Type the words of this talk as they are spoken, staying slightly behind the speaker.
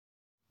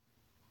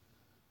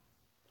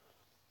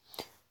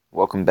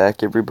Welcome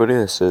back, everybody.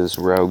 This is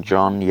Rogue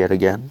John yet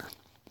again.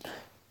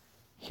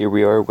 Here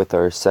we are with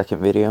our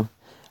second video.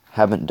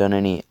 Haven't done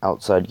any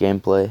outside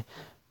gameplay,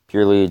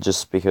 purely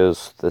just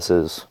because this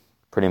is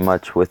pretty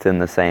much within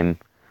the same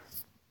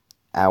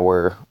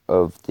hour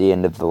of the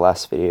end of the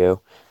last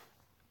video.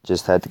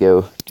 Just had to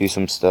go do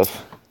some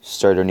stuff,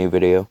 start a new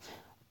video.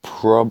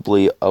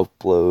 Probably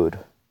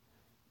upload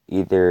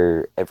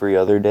either every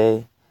other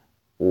day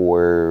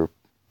or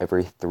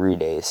every 3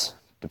 days,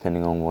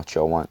 depending on what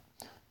y'all want.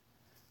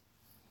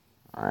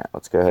 Alright,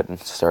 let's go ahead and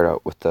start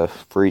out with the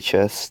free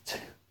chest.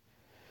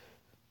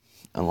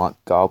 Unlock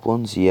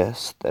goblins,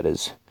 yes, that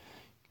is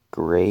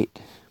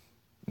great.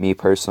 Me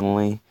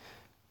personally,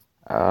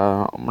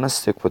 I'm going to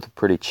stick with a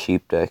pretty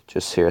cheap deck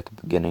just here at the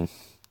beginning,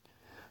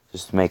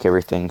 just to make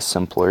everything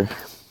simpler.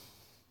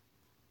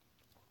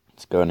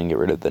 Let's go ahead and get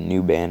rid of the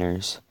new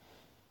banners.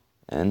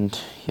 And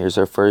here's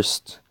our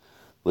first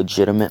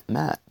legitimate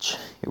match.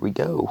 Here we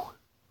go.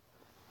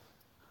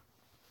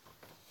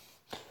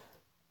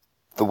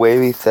 The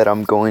way that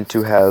I'm going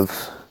to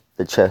have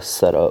the chest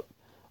set up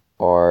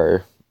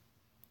are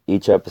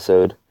each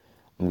episode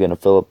I'm going to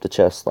fill up the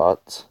chest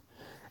slots,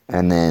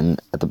 and then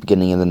at the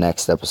beginning of the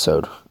next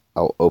episode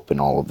I'll open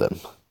all of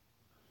them.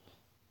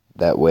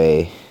 That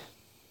way,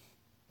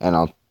 and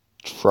I'll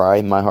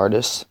try my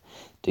hardest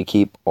to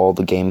keep all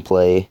the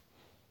gameplay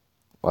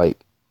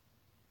like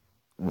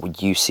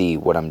you see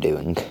what I'm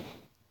doing.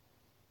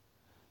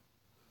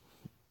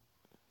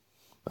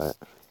 But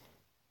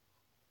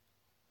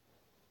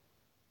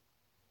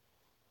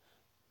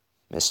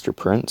Mr.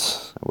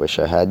 Prince, I wish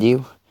I had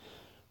you,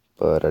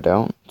 but I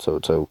don't, so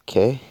it's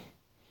okay.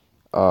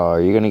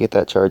 Are you gonna get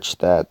that charge?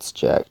 That's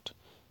jacked.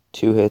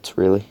 2 hits,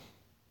 really?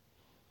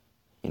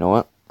 You know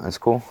what? That's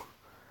cool.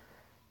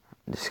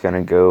 I'm just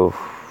gonna go.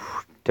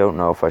 Don't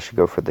know if I should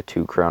go for the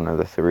 2 crown or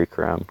the 3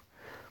 crown.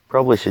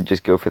 Probably should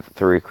just go for the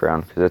 3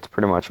 crown, because that's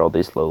pretty much all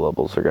these low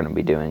levels are gonna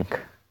be doing.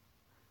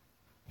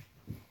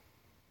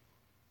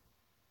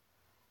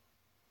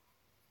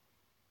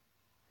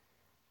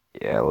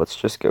 Yeah, let's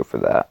just go for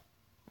that.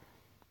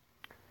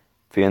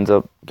 If he ends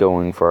up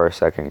going for our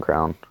 2nd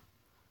crown,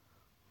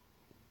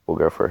 we'll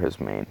go for his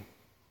main.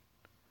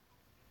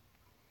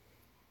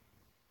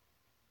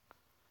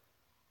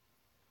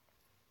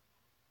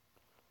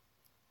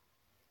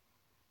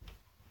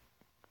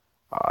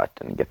 I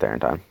didn't get there in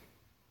time.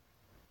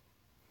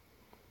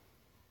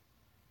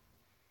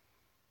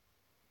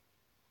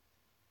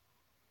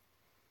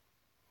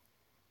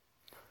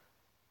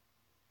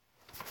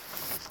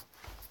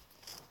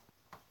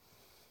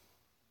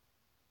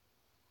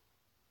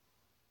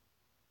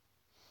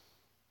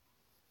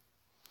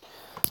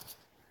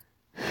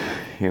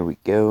 Here we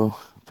go.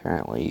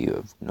 Apparently you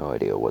have no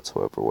idea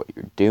whatsoever what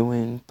you're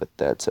doing, but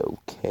that's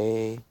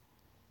okay.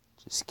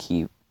 Just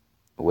keep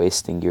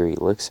wasting your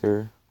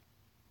elixir.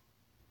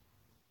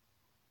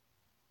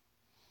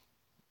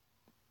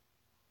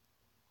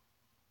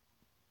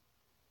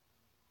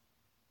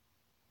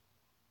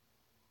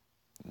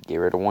 Get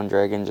rid of 1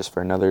 dragon just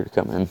for another to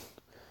come in.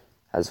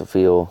 How's it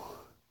feel,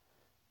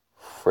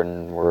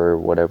 friend, or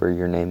whatever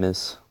your name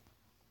is?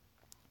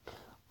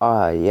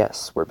 Ah,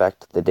 yes, we're back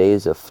to the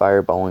days of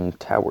fireballing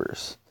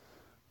towers.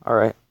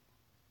 Alright,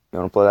 you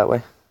want to play that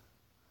way?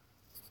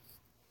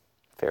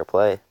 Fair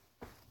play.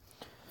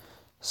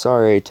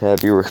 Sorry to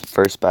have your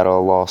first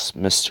battle lost,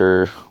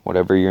 Mr.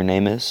 whatever your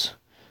name is,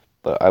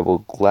 but I will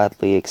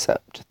gladly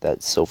accept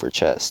that silver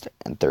chest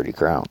and 30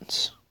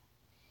 crowns.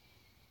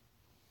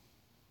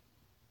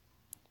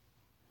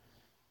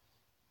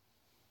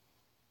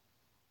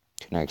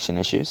 Connection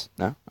issues?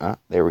 No?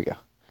 There we go.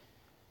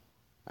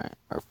 Alright,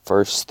 our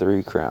first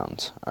 3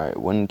 crowns. Alright,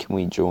 when can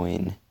we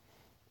join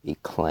a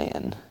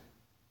clan?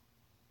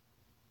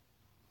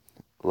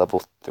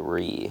 Level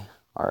 3.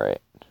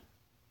 Alright.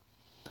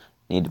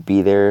 Need to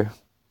be there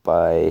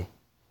by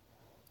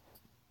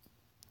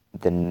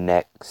the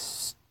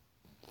next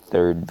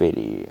 3rd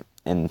video.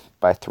 And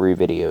by 3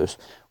 videos,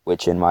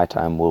 which in my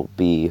time will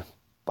be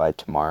by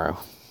tomorrow.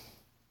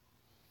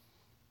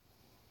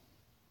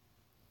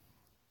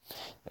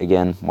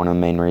 Again, one of the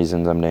main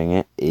reasons I'm doing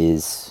it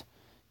is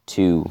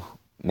to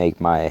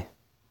make my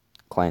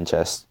clan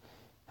chest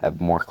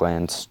have more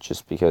clans,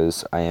 just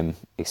because I am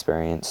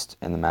experienced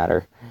in the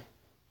matter.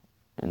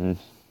 And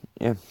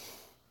yeah,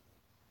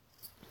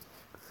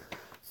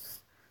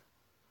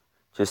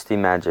 just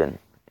imagine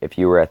if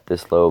you were at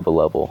this low of a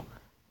level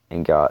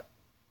and got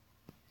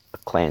a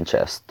clan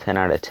chest 10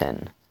 out of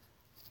 10,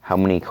 how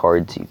many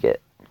cards you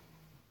get.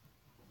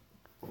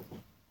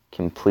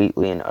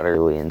 Completely and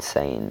utterly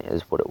insane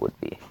is what it would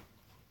be.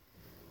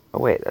 Oh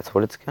wait, that's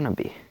what it's gonna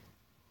be.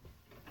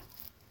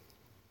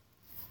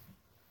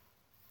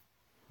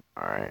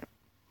 Alright.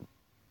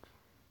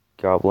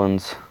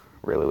 Goblins.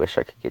 Really wish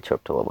I could get you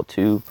up to level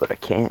 2, but I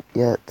can't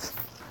yet.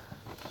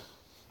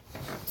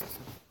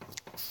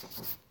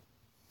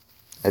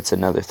 That's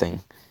another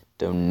thing.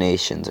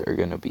 Donations are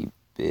gonna be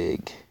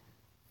big.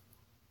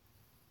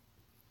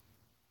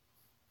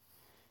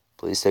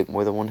 Please take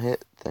more than 1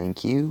 hit.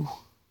 Thank you.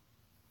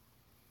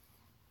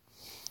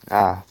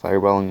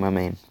 Fireballing my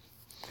main.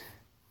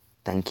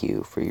 Thank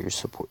you for your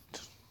support.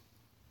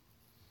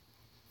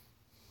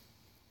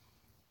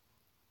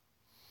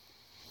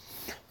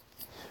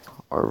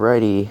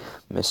 Alrighty,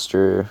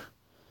 Mr.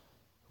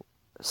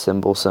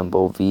 Symbol,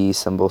 V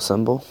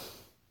symbol.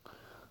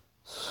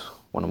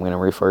 What I'm going to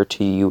refer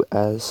to you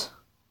as.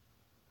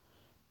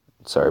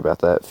 Sorry about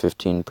that,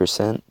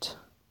 15%.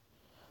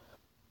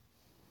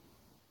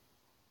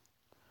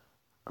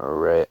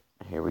 Alright,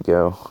 here we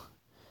go.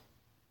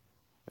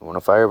 You want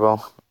a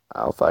fireball?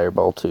 I'll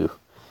fireball too.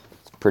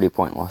 It's pretty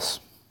pointless.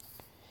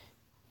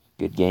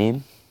 Good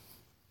game.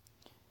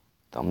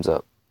 Thumbs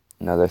up.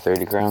 Another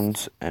 30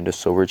 crowns and a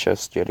silver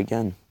chest yet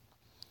again.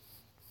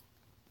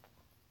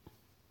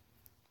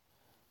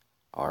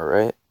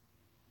 Alright.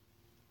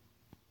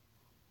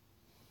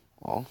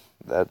 Well,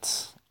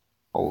 that's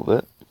all of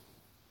it.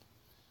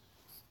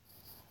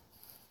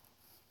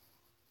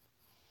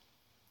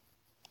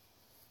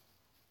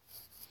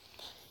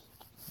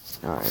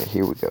 Alright,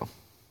 here we go.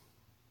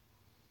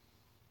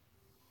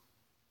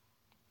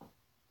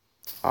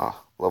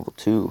 Level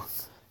 2.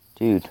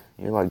 Dude,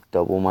 you're like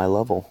double my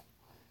level.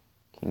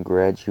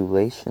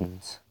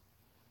 Congratulations.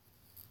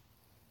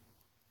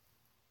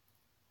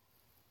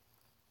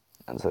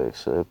 That's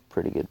actually a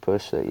pretty good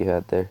push that you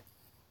had there.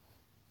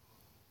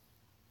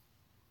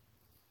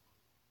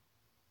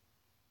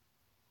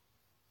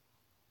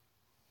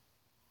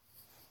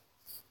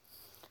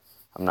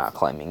 I'm not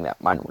claiming that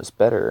mine was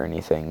better or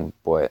anything,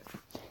 but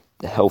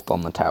the health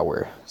on the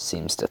tower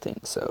seems to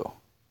think so.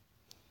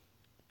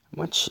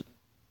 How much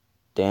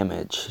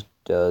damage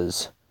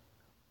does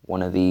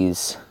one of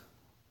these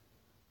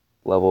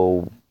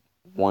level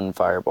 1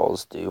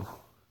 fireballs do?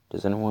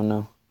 Does anyone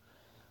know?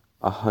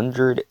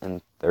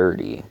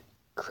 130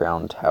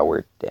 crown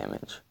tower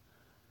damage.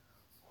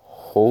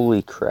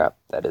 Holy crap,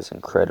 that is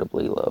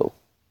incredibly low.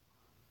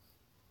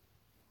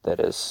 That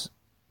is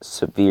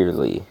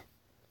severely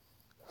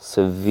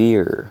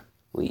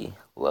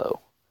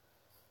low.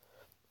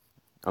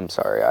 I'm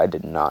sorry, I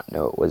did not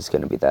know it was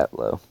going to be that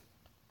low.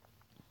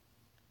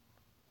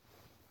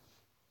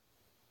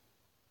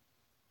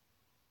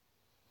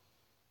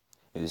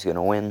 Who's going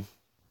to win?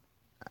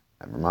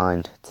 Never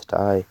mind, it's a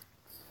tie.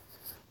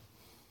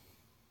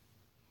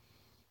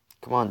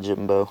 Come on,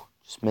 Jimbo.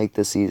 Just make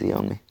this easy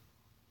on me.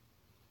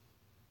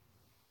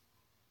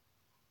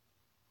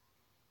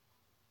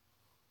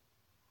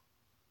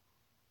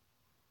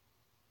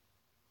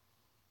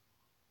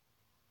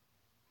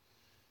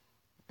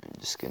 I'm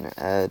just going to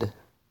add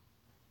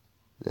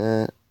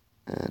that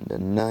and a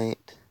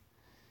knight.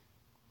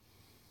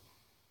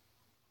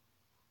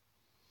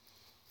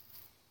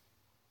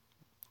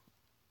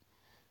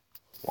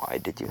 Why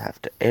did you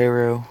have to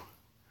arrow?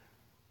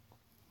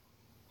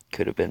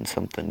 Could have been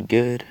something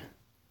good.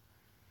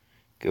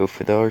 Go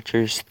for the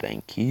archers,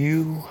 thank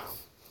you.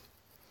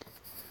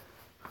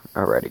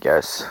 Alrighty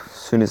guys, as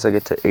soon as I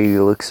get to 80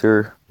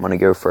 elixir, I'm gonna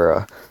go for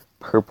a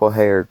purple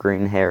hair,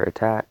 green hair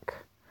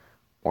attack.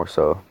 Or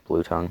so,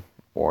 blue tongue,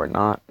 or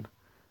not.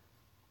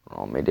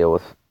 Let me deal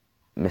with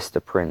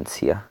Mr. Prince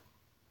here.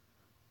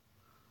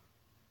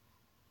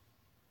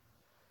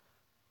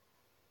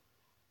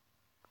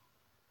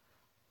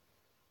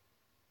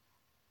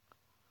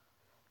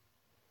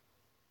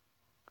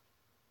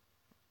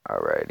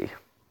 Alrighty.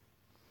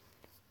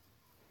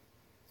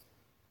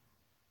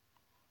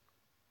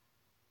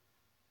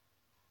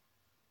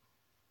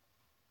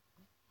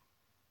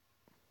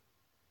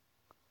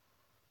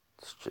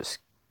 Let's just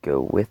go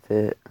with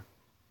it.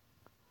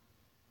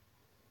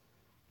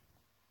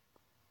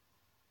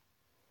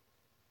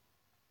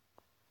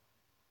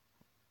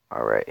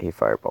 Alright, he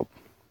fireballed.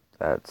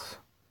 That's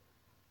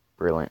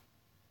brilliant.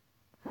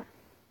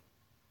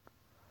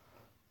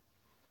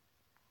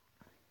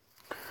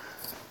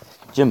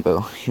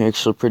 Jimbo, you're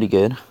actually pretty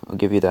good. I'll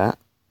give you that.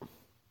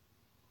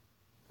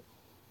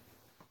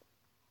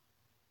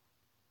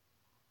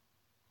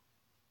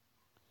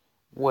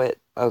 What?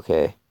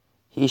 Okay.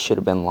 He should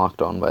have been locked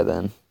on by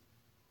then.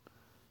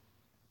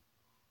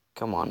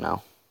 Come on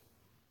now.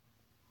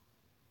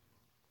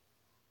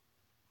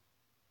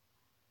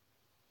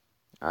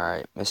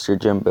 Alright, Mr.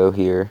 Jimbo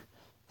here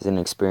is an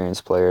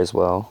experienced player as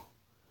well.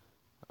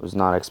 I was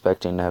not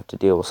expecting to have to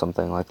deal with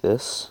something like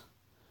this.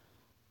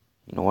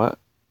 You know what?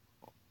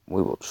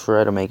 We will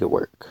try to make it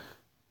work.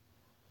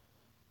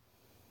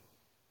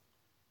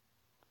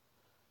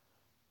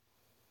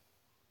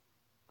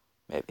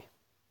 Maybe.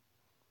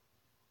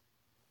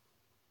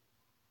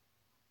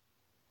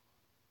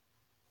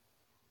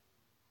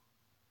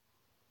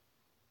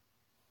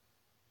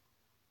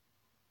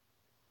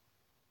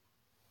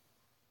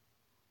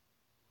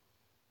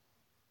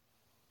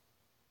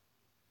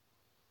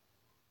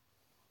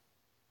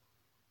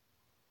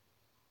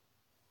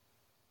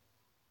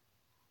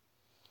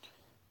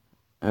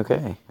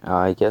 Okay,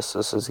 I guess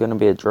this is going to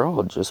be a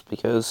draw just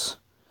because,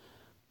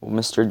 well,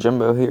 Mr.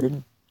 Jimbo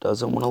here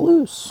doesn't want to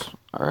lose.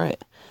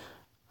 Alright.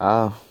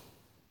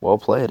 Well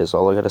played is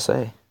all I gotta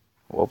say.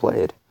 Well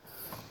played.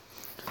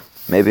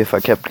 Maybe if I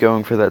kept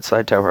going for that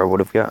side tower, I would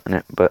have gotten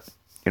it, but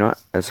you know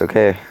what? It's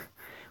okay.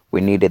 We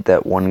needed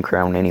that 1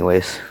 crown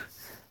anyways.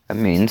 That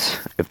means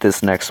if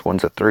this next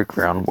one's a 3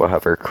 crown, we'll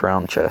have our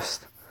crown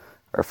chest.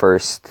 Our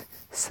first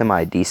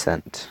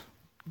semi-decent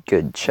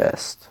good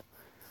chest.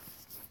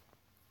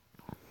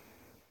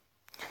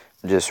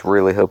 I'm just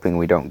really hoping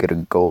we don't get a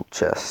gold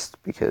chest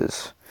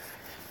because,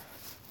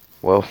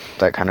 well,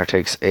 that kind of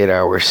takes 8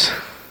 hours.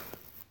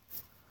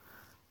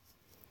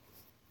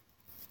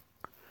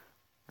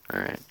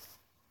 Alright.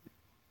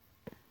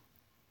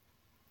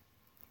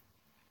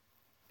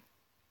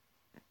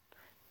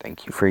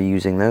 Thank you for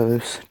using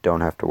those. Don't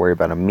have to worry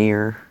about a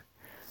mirror.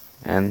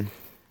 And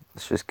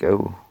let's just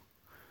go.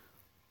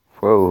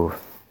 Whoa,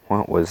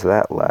 what was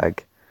that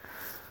lag?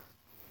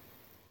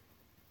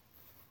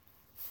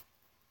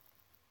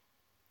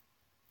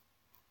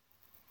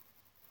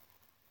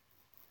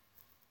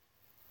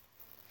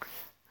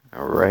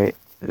 Alright,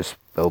 just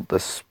build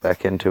this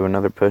back into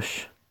another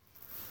push.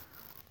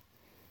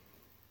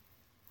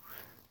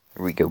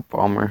 Here we go,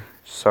 bomber.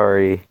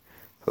 Sorry,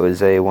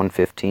 Jose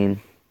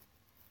 115.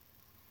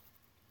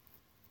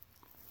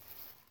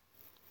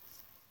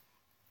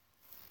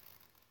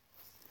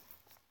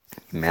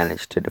 You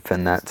managed to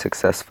defend that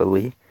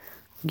successfully.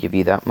 Give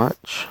you that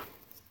much.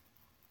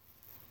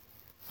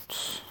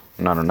 It's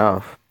not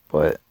enough,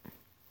 but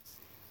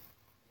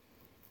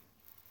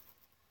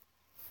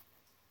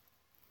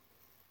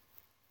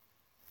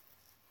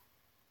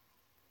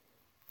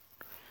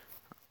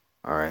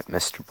alright,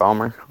 Mr.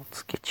 Bomber,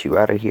 let's get you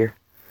out of here.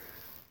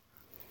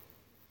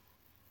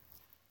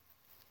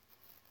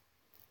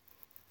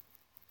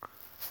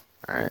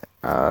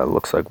 Alright,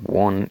 looks like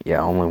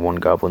only one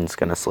goblin's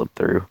gonna slip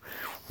through,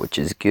 which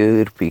is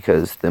good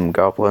because them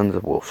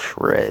goblins will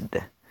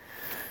shred.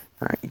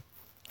 Alright,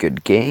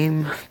 good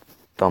game,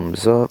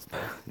 thumbs up,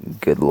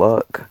 good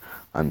luck.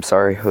 I'm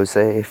sorry,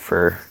 Jose,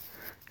 for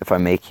if I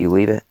make you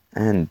leave it,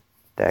 and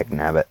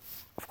dagnabbit,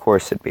 of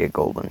course it'd be a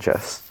golden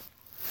chest.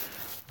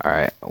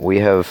 Alright, we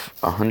have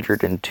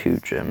 102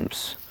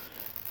 gems.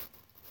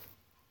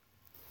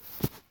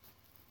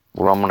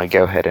 What I'm gonna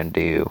go ahead and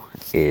do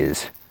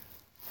is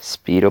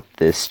speed up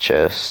this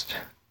chest.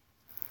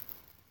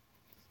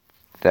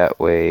 That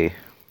way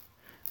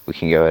we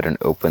can go ahead and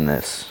open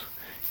this,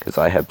 because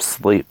I have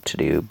sleep to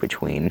do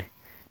between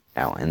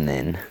now and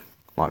then.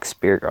 Lock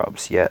spear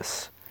gobs,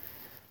 yes.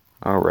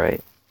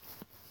 Alright.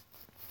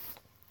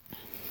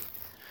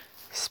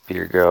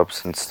 Spear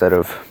gobs instead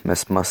of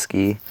Miss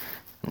Muskie.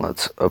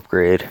 Let's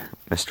upgrade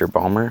Mr.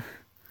 Bomber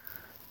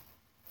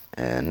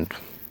and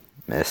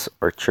Miss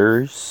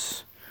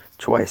Archers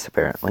twice,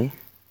 apparently.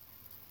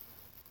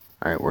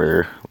 Alright,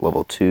 we're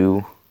level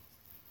 2.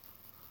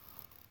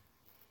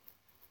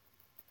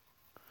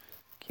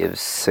 Gives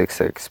 6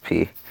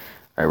 XP.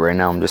 Alright, right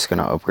now I'm just going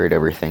to upgrade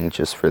everything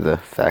just for the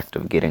fact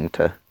of getting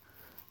to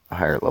a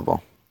higher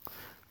level.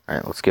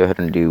 Alright, let's go ahead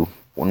and do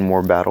one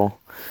more battle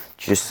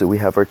just so we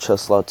have our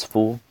chest slots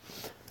full.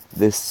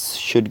 This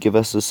should give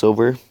us a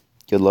silver.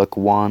 Good luck,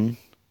 Juan.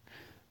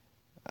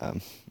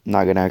 I'm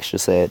not going to actually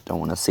say it. Don't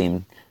want to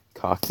seem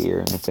cocky or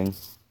anything.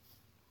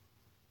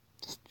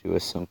 Just do a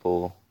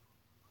simple...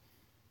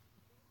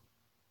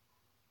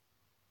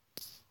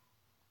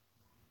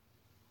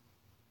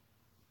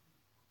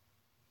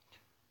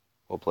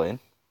 Well played.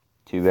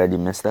 Too bad you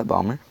missed that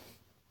bomber.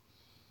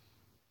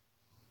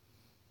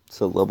 It's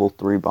a level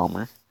 3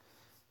 bomber.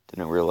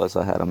 Didn't realize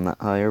I had him that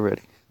high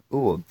already.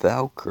 Ooh, a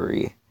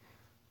Valkyrie.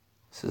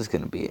 This is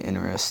going to be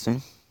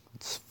interesting.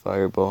 It's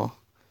fireball.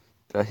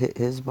 Did I hit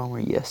his bomber?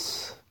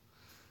 Yes.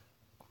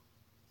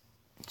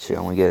 She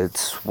only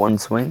gets one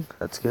swing.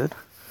 That's good.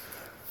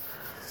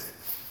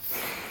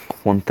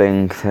 One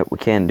thing that we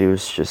can do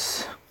is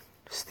just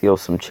steal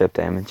some chip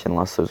damage,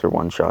 unless those are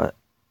one shot.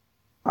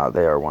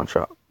 They are one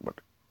shot, but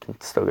can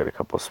still get a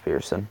couple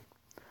spears in.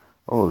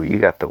 Oh, you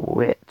got the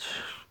witch.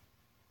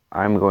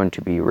 I'm going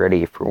to be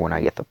ready for when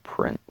I get the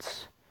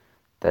prince.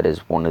 That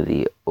is one of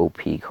the OP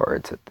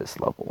cards at this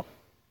level.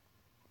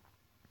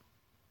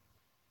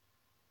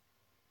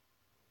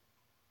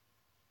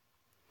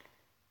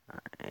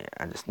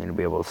 I just need to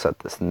be able to set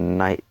this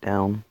knight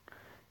down.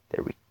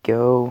 There we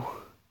go.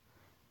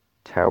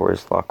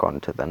 Towers lock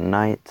onto the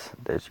knight.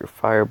 There's your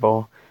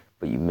fireball.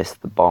 But you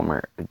missed the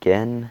bomber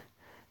again.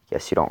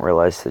 Guess you don't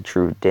realize the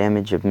true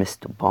damage of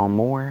Mr.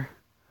 Bomber.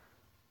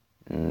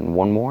 And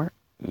one more.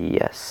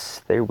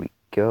 Yes, there we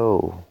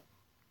go.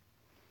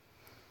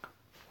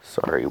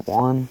 Sorry,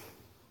 Juan.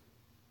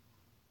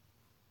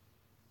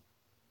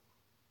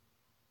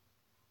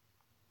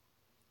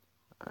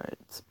 Alright,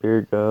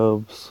 spear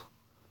gobs.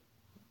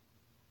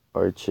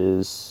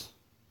 Arches.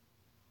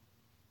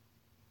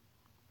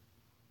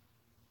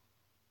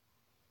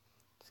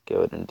 Let's go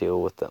ahead and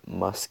deal with that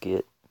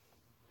musket.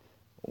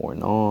 Or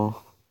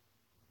no.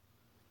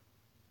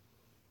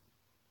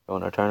 You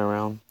want to turn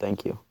around?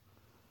 Thank you.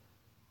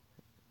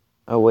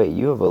 Oh wait,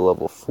 you have a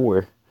level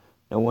 4.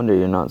 No wonder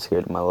you're not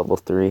scared of my level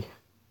 3.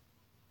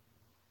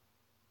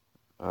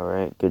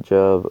 Alright, good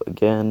job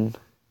again.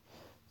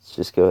 Let's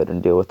just go ahead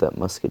and deal with that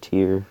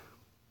musketeer.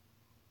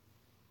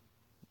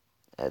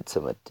 Add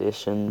some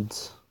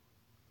additions.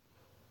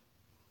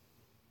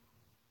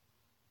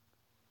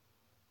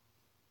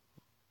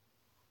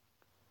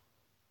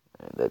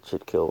 That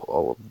should kill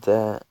all of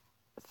that.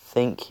 I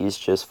think he's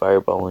just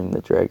fireballing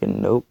the dragon.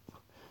 Nope.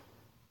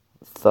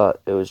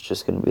 Thought it was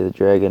just going to be the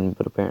dragon,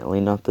 but apparently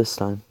not this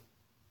time.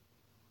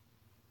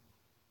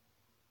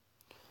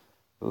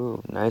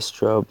 Ooh, nice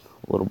job,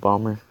 little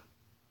bomber.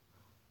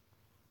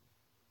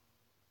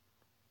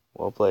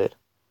 Well played.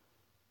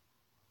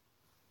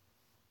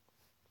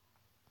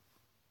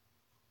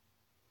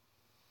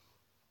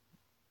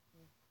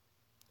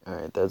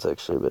 Alright, that's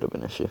actually a bit of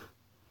an issue.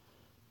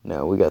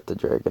 Now we got the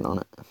dragon on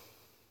it.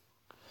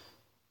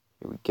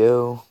 Here we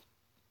go.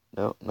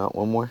 No, not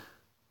one more.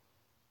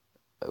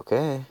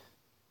 Okay.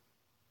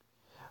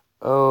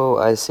 Oh,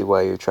 I see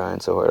why you're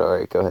trying so hard.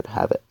 Alright, go ahead,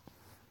 have it.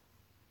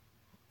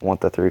 Want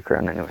the 3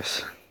 crown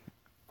anyways.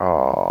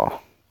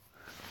 Oh,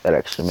 that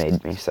actually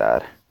made me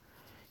sad.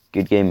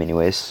 Good game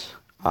anyways.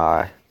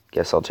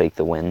 Guess I'll take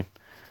the win.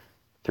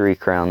 3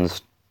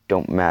 crowns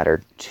don't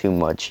matter too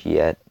much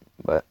yet,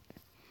 but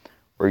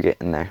we're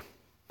getting there.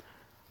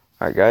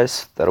 Alright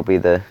guys, that'll be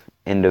the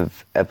end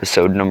of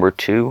episode number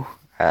 2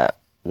 at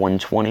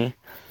 120.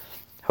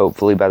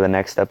 Hopefully by the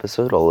next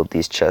episode, all of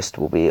these chests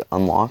will be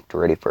unlocked,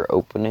 ready for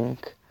opening.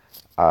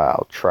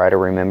 I'll try to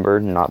remember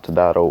not to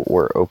battle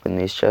or open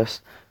these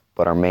chests,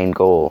 but our main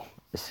goal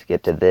is to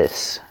get to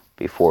this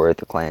before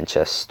the clan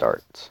chest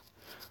starts.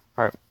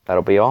 Alright,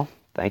 that'll be all.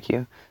 Thank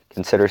you.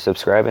 Consider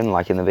subscribing,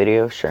 liking the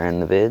video, sharing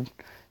the vid.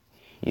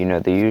 You know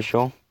the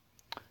usual.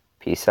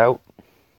 Peace out.